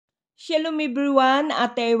Shalom everyone,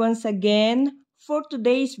 Ate once again. For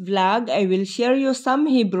today's vlog, I will share you some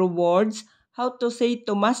Hebrew words, how to say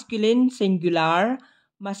to masculine singular,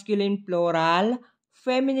 masculine plural,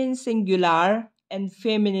 feminine singular, and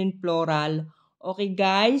feminine plural. Okay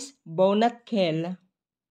guys, bonat kel.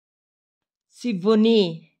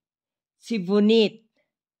 Sivuni, sivunit,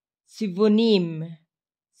 sivunim,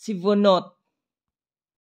 sivunot.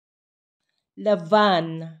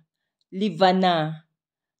 Lavan, livana,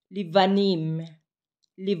 livanim,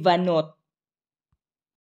 livanot.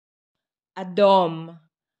 Adom,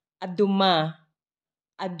 aduma,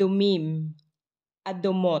 adumim,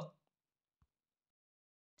 adomot.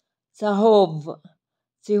 Sahov,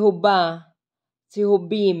 sihuba,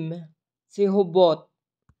 sihubim, sihubot.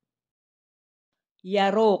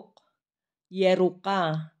 Yarok,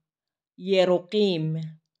 yeruka, yerukim,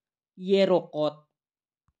 yerokot.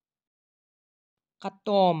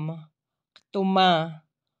 Katom, ketuma,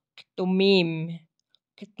 ketumim,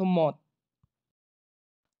 ketumot.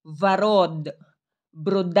 Varod,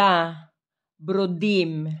 broda,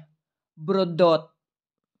 brodim, brodot.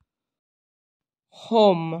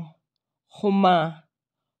 Hom, homa,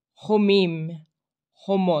 homim,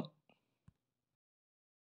 homot.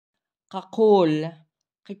 Kakul,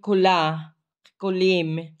 kikula,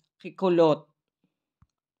 kikulim, kikulot.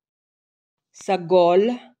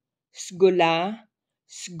 Sagol, sgula,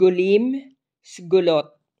 sgulim,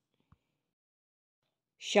 sgulot.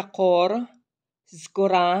 Shakor,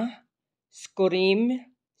 skora, skorim,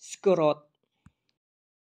 skorot.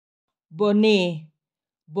 Bone,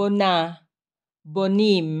 bona,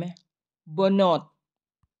 bonim, bonot.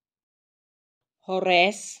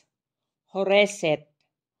 Hores, horeset,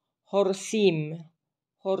 horsim,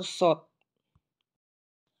 horsot.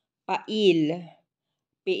 Pail,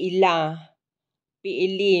 piila,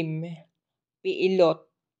 piilim, piilot.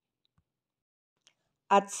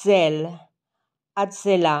 Atzel,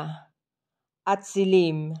 atzela,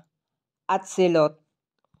 atzilim, atzelot.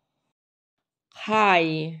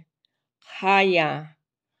 Chai, chaya,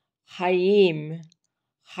 chayim,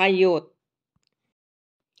 chayot.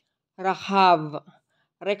 Rahav,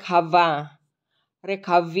 rekhava,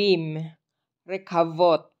 rekhavim,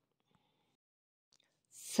 rekhavot.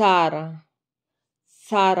 Sar,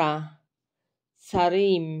 sara,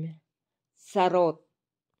 sarim, sarot.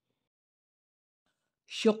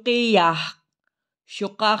 Shukiyah,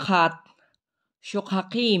 shukachat,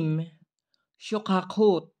 shukakim,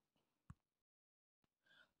 shukakut.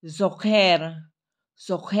 Zocher,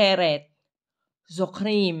 zocheret,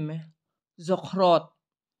 zochrim, zochrot.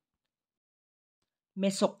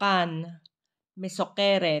 Mesokan,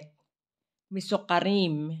 mesokeret,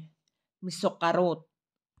 mesokarim, mesokarot.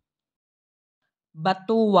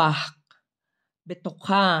 Batuwak,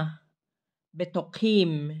 betokha,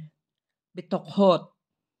 betokhim, betokhot.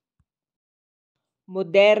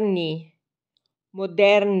 Moderni,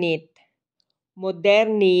 modernit,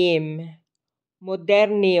 moderniim,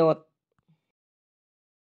 moderniot.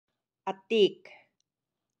 Atik,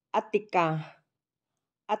 atika,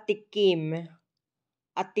 atikim,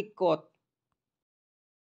 atikot.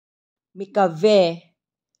 Mikave,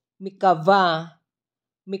 mikava,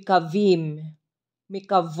 mikavim,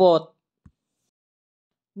 mikavot.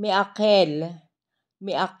 Miakel,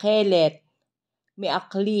 miakelet,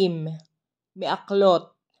 miaklim,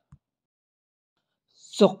 miaklot.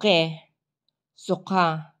 Soke,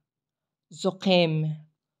 soka, sokem,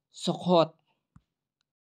 sokot.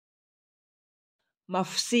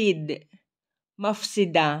 Mafsid,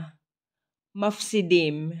 mafsida,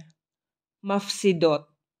 mafsidim,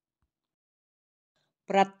 mafsidot.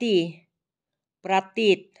 Prati,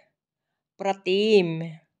 pratit, pratiim,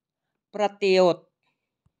 pratiot.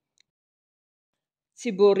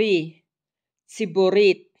 Siburi,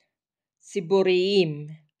 siburit, siburiim,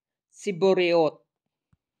 siburiot.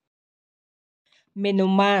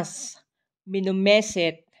 Menumas,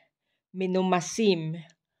 minumeset, minumasim,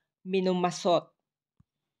 minumasot.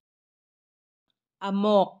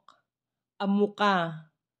 Amok, amuka,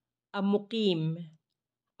 amukim,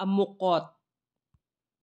 amukot.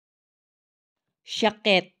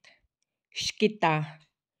 Syaket, shkita,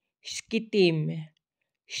 shkitim,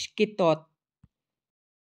 shkitot.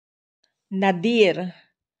 Nadir,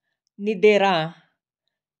 nidera,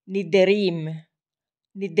 niderim,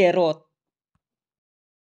 niderot.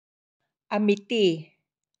 Amiti,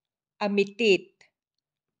 amitit,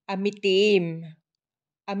 amitiim,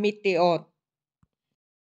 amitiot.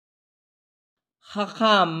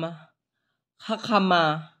 Hakam,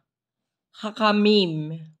 hakama,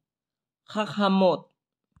 hakamim, hakamot.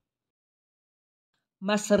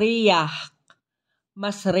 Masriyah,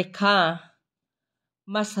 masrika,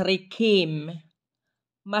 masrikim,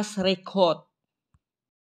 masrekot,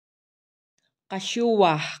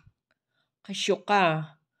 kasyuwah,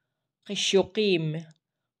 kasyuka, kasyukim,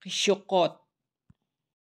 kasyukot,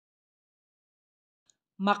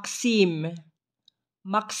 maksim,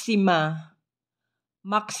 maksima,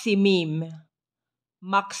 maksimim,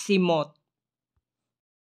 maksimot,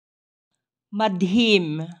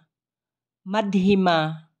 madhim,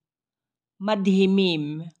 madhima,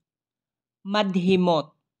 madhimim,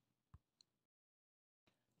 madhimot,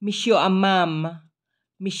 misyoamam,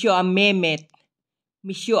 misyoamemet,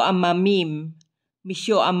 misyoamamim,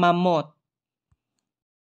 misyoamamot,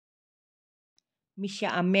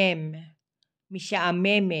 misyaamem,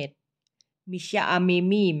 misyaamemet,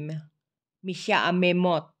 misyaamimim,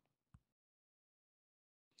 misyaamemot,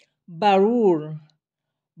 barur,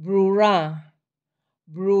 brura,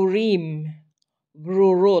 brurim,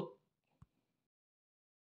 brurut,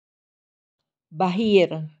 bahir,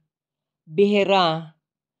 bihera,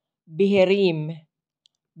 biherim,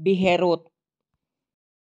 biherut,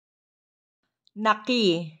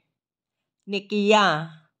 naki, nikiya,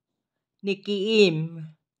 nikiim,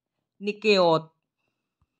 nikiot,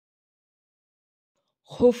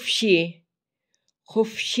 khufshi,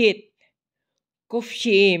 khufshit,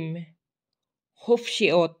 kufshiim,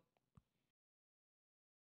 khufshiot,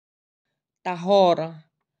 tahor,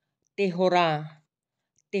 tehora,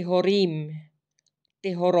 tehorim,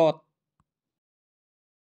 tehorot,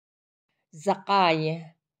 zakay,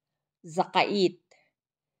 zakait,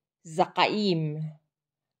 zakaim,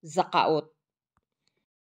 zakaot,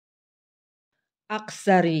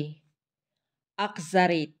 aksari,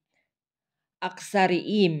 aksarit,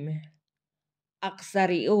 aksariim,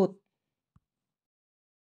 aksariut,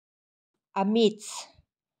 amits,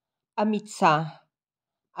 amitsa,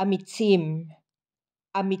 amitsim,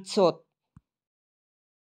 amitsot,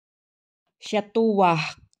 syatuwah,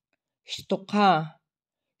 shtukha,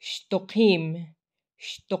 shtukhim,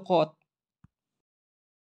 shtukot,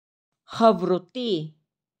 khavruti,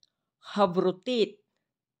 khavrutit,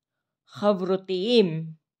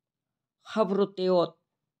 khavrutiim, khavrutiot,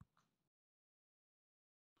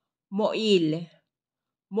 moil,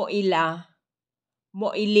 moila,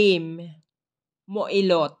 moilim,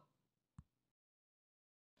 moilot,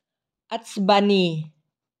 atsbani,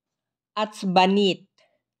 atsbanit,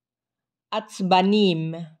 atsbanim,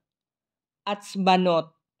 atsbanot,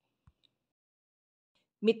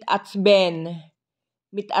 mitatsben,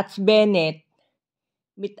 mitatsbenet,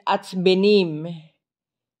 mitatsbenim,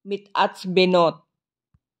 mitatsbenot,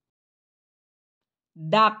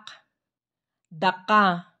 dak,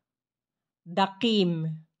 daka, dakim,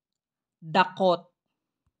 dakot,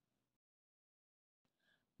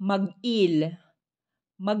 mag-il,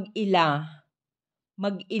 mag-ila,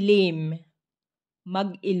 mag-ilim,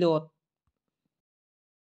 mag-ilot,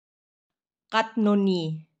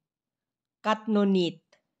 katnoni, katnonit,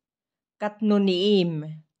 katnoniim,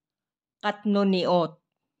 katnoniot,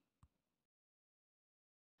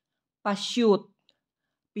 pasyut,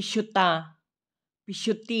 pisyuta,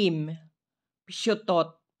 pisyutim,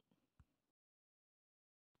 pisyutot,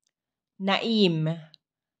 naim,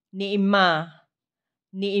 niima,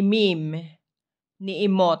 niimim,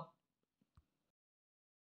 niimot,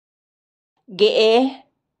 gee,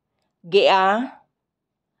 gea,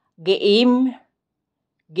 geim,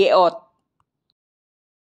 geot,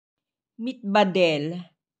 mitbadel,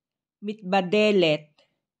 mitbadelet,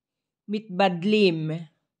 mitbadlim,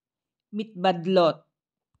 mitbadlot,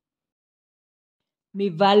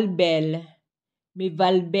 mivalbel,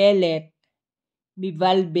 mivalbelet,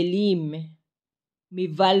 mivalbelim,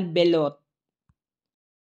 mivalbelot,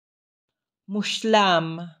 muslam,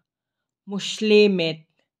 muslimet,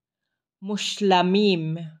 muslamim,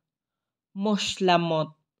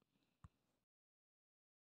 muslamot,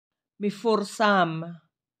 mifursam,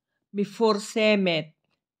 mifursemet,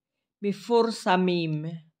 mifursamim,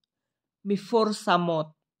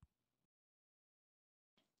 mifursamot,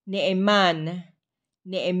 neeman,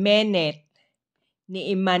 neemenet,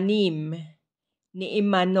 neemanim,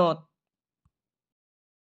 neemanot,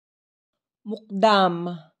 mukdam,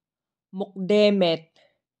 mukdemet,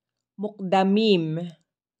 mukdamim,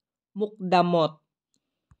 mukdamot,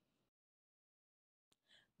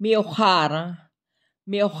 miokhar,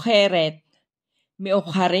 miokheret,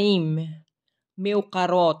 miokharim,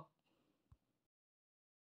 miokarot,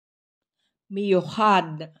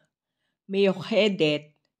 miyokhad, miyokhedet,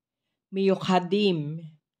 miyokhadim,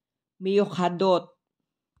 miyokhadot,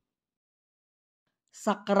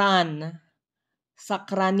 sakran,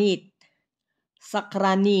 sakranit,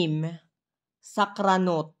 sakranim,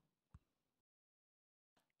 sakranot,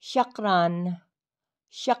 syakran,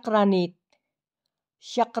 syakranit,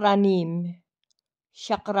 syakranim,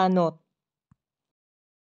 Shakranot.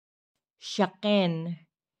 Shaken,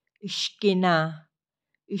 Ishkina,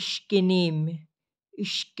 Ishkinim,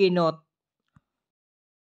 Ishkinot.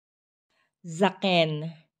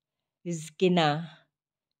 Zaken, Zkina,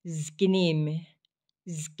 Zkinim,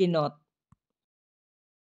 Zkinot.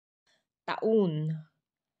 Taun,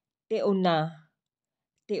 Teuna,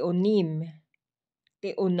 Teonim,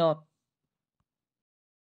 Teunot.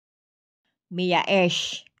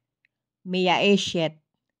 Miyaesh, Miyaeshet,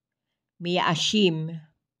 Miyaashim,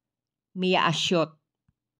 Miyaashot.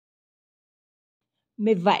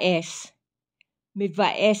 Mivaes,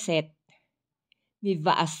 Mivaeset,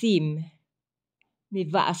 Mivaasim,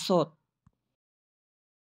 Mivaasot.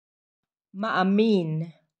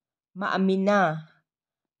 Maamin, Maamina,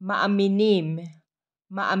 Maaminim,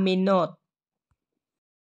 Maaminot.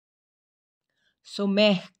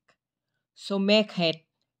 Sumekh, Sumekhet,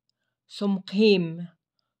 Sumkhim,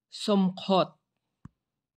 Sumkhot.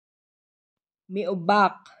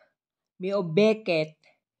 Miubak, Miubeket,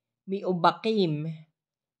 Miubakim,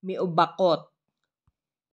 Miubakot.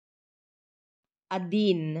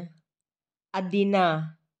 Adin,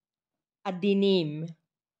 Adina, Adinim,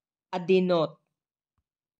 Adinot.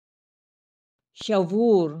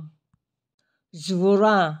 Shavur,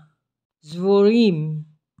 Zvura, Zvurim,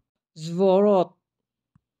 Zvorot.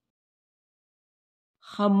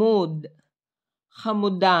 Hamud,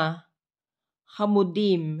 Hamuda,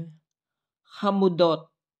 Hamudim,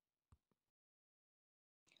 Hamudot.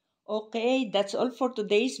 Okay, that's all for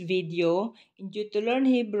today's video. And you to learn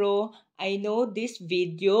Hebrew, I know this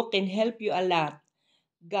video can help you a lot.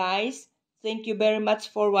 Guys, thank you very much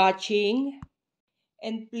for watching.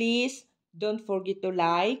 And please don't forget to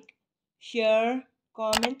like, share,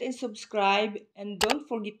 comment, and subscribe. And don't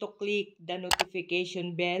forget to click the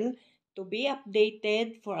notification bell to be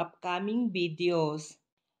updated for upcoming videos.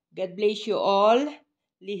 God bless you all.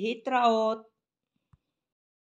 Lihitraot.